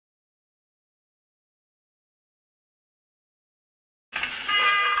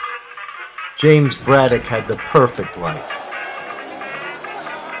James Braddock had the perfect life.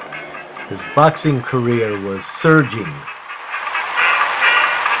 His boxing career was surging.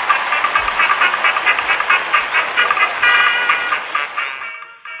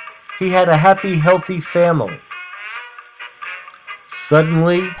 He had a happy, healthy family.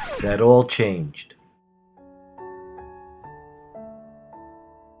 Suddenly, that all changed.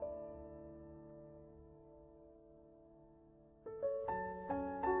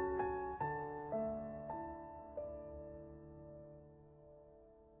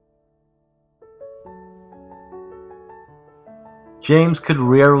 James could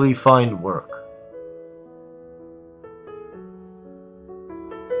rarely find work.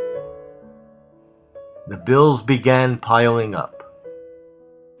 The bills began piling up.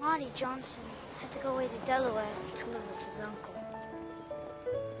 Marty Johnson had to go away to Delaware to live with his uncle.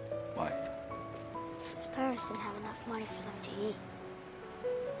 Why? His parents didn't have enough money for them to eat.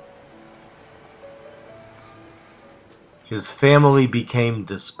 His family became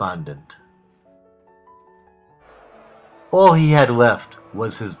despondent. All he had left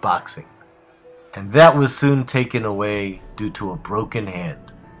was his boxing, and that was soon taken away due to a broken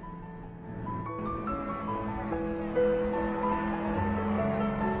hand.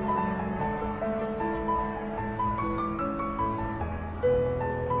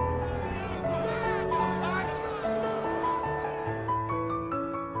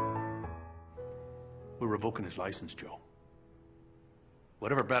 We're revoking his license, Joe.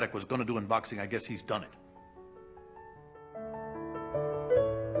 Whatever Braddock was gonna do in boxing, I guess he's done it.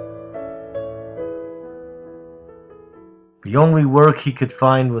 The only work he could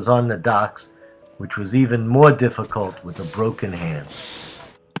find was on the docks, which was even more difficult with a broken hand.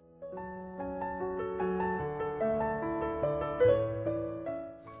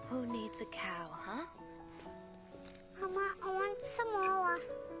 Who needs a cow, huh? Mama, I want some more.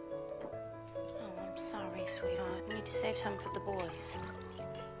 Oh, I'm sorry, sweetheart. I need to save some for the boys.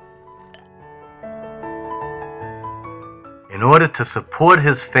 In order to support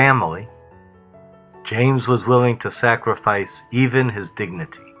his family, James was willing to sacrifice even his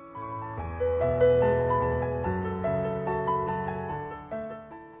dignity.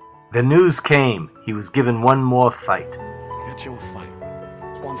 The news came. He was given one more fight. Get you a fight.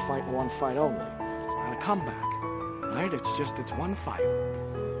 It's one fight and one fight only. It's not a comeback, right? It's one fight.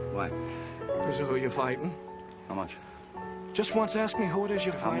 Why? Because of who you're fighting. How much? Just once ask me who it is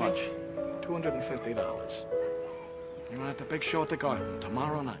you're How fighting. much? $250. You're at the big show at the Garden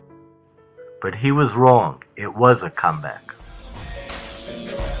tomorrow night. But he was wrong. It was a comeback.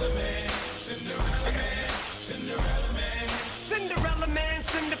 Cinderella Man, Cinderella Man, Cinderella Man. Cinderella Man,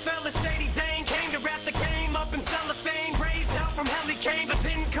 Cinderella Shady Dane came to wrap the game up in cellophane. Raised hell from hell he came, but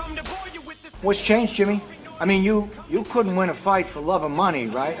didn't come to bore you with this. What's changed, Jimmy? I mean, you couldn't win a fight for love of money,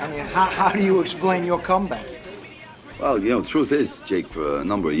 right? I mean, how do you explain your comeback? Well, you know, the truth is, Jake, for a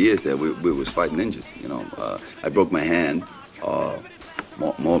number of years there, we was fighting injured, you know. I broke my hand more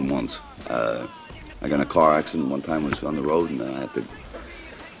than once. I got in a car accident one time, was on the road, and I had to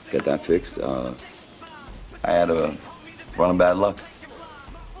get that fixed. I had a run of bad luck.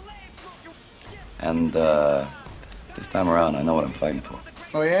 And this time around, I know what I'm fighting for.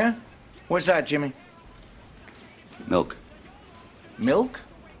 Oh, yeah? What's that, Jimmy? Milk. Milk?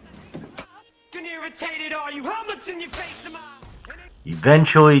 Irritated are you? How much in your face am I?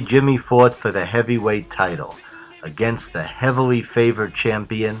 Eventually, Jimmy fought for the heavyweight title against the heavily favored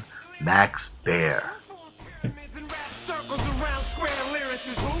champion, Max Baer. Circles around square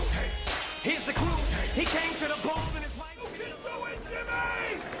lyricist who? Here's a clue. He came to the ball and his mic.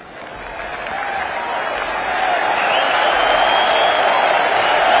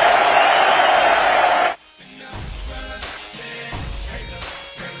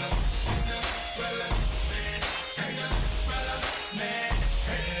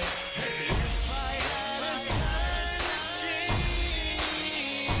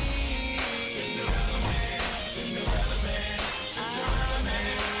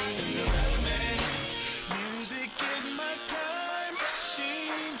 Music is my time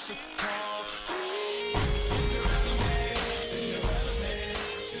machine, so call me